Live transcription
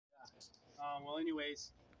Well,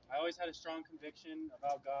 anyways, I always had a strong conviction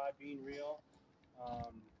about God being real,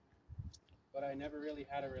 but I never really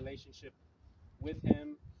had a relationship with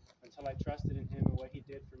Him until I trusted in Him and what He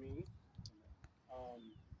did for me.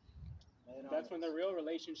 That's when the real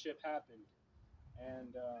relationship happened,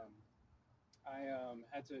 and I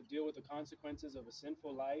had to deal with the consequences of a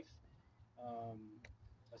sinful life,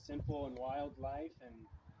 a sinful and wild life, and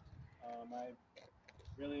I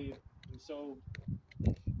really am so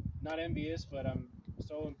not envious, but I'm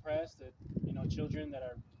so impressed that children that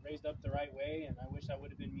are raised up the right way, and I wish I would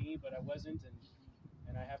have been me, but I wasn't,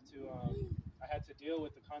 and I had to deal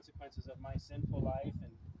with the consequences of my sinful life,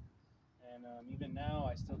 and even now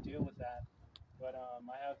I still deal with that. But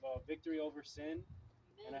I have victory over sin,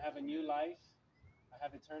 and I have a new life. I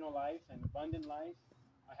have eternal life and abundant life.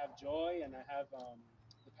 I have joy, and I have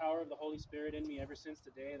the power of the Holy Spirit in me ever since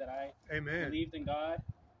the day that I believed in God.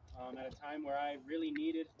 At a time where I really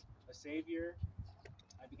needed a Savior,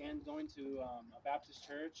 I began going to a Baptist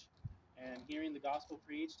church and hearing the gospel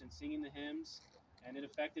preached and singing the hymns, and it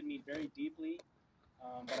affected me very deeply.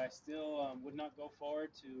 But I still would not go forward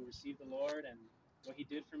to receive the Lord and what He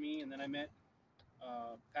did for me. And then I met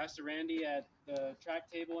Pastor Randy at the track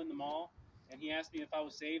table in the mall, and he asked me if I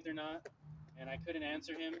was saved or not, and I couldn't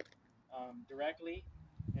answer him directly.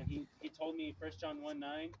 And he told me 1 John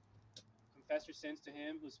 1:9, confess your sins to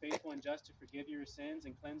Him who's faithful and just to forgive your sins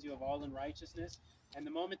and cleanse you of all unrighteousness. And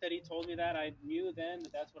the moment that he told me that, I knew then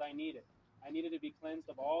that that's what I needed. I needed to be cleansed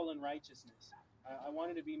of all unrighteousness. I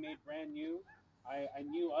wanted to be made brand new. I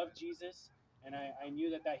knew of Jesus, and I knew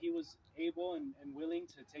that He was able and willing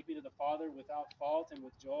to take me to the Father without fault and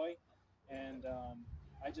with joy. And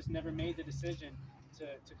I just never made the decision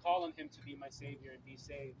to call on Him to be my Savior and be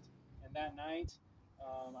saved. And that night,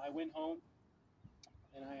 I went home,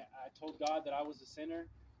 and I told God that I was a sinner,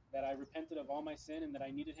 that I repented of all my sin, and that I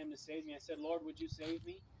needed Him to save me. I said, Lord, would you save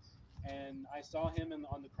me? And I saw Him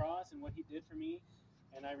on the cross and what He did for me,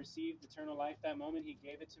 and I received eternal life that moment. He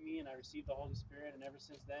gave it to me, and I received the Holy Spirit, and ever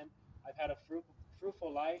since then, I've had a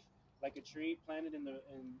fruitful life, like a tree planted in the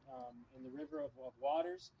river of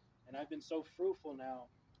waters, and I've been so fruitful now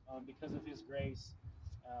because of His grace,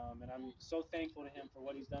 and I'm so thankful to Him for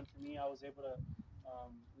what He's done for me. I was able to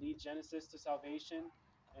lead Genesis to salvation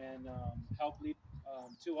and help lead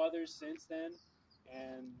 2 others since then.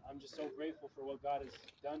 And I'm just so grateful for what God has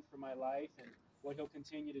done for my life and what He'll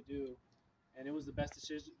continue to do. And it was the best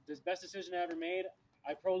decision I ever made.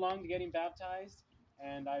 I prolonged getting baptized,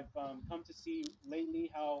 and I've come to see lately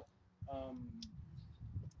how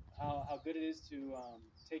good it is to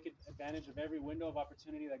take advantage of every window of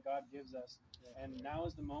opportunity that God gives us. And now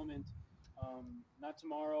is the moment, not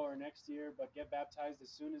tomorrow or next year, but get baptized as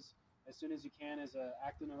soon as you can, as an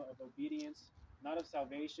act of obedience, not of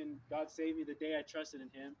salvation. God saved me the day I trusted in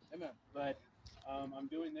Him. Amen. But I'm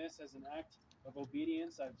doing this as an act of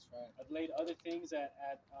obedience. I've laid other things at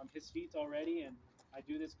His feet already, and I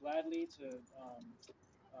do this gladly to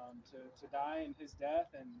die in His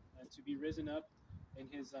death and to be risen up in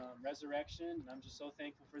His resurrection. And I'm just so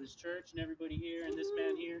thankful for this church and everybody here and this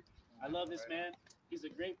man here. I love this man. He's a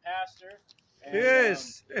great pastor. And,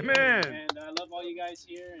 yes, amen. And I love all you guys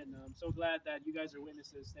here, and I'm so glad that you guys are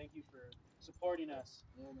witnesses. Thank you for supporting us.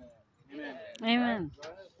 Amen. Amen. Amen.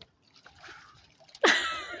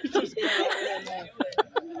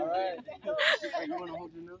 All right. You want to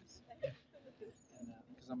hold your nose?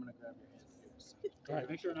 Because I'm going to grab your hand here. So. All right,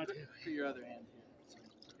 make sure not to put your other hand here. So,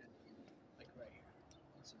 like right here.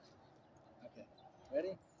 Okay.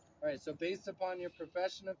 Ready? All right. So based upon your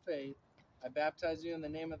profession of faith, I baptize you in the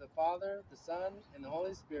name of the Father, the Son, and the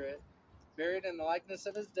Holy Spirit, buried in the likeness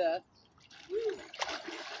of His death,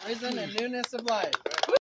 risen in newness of life.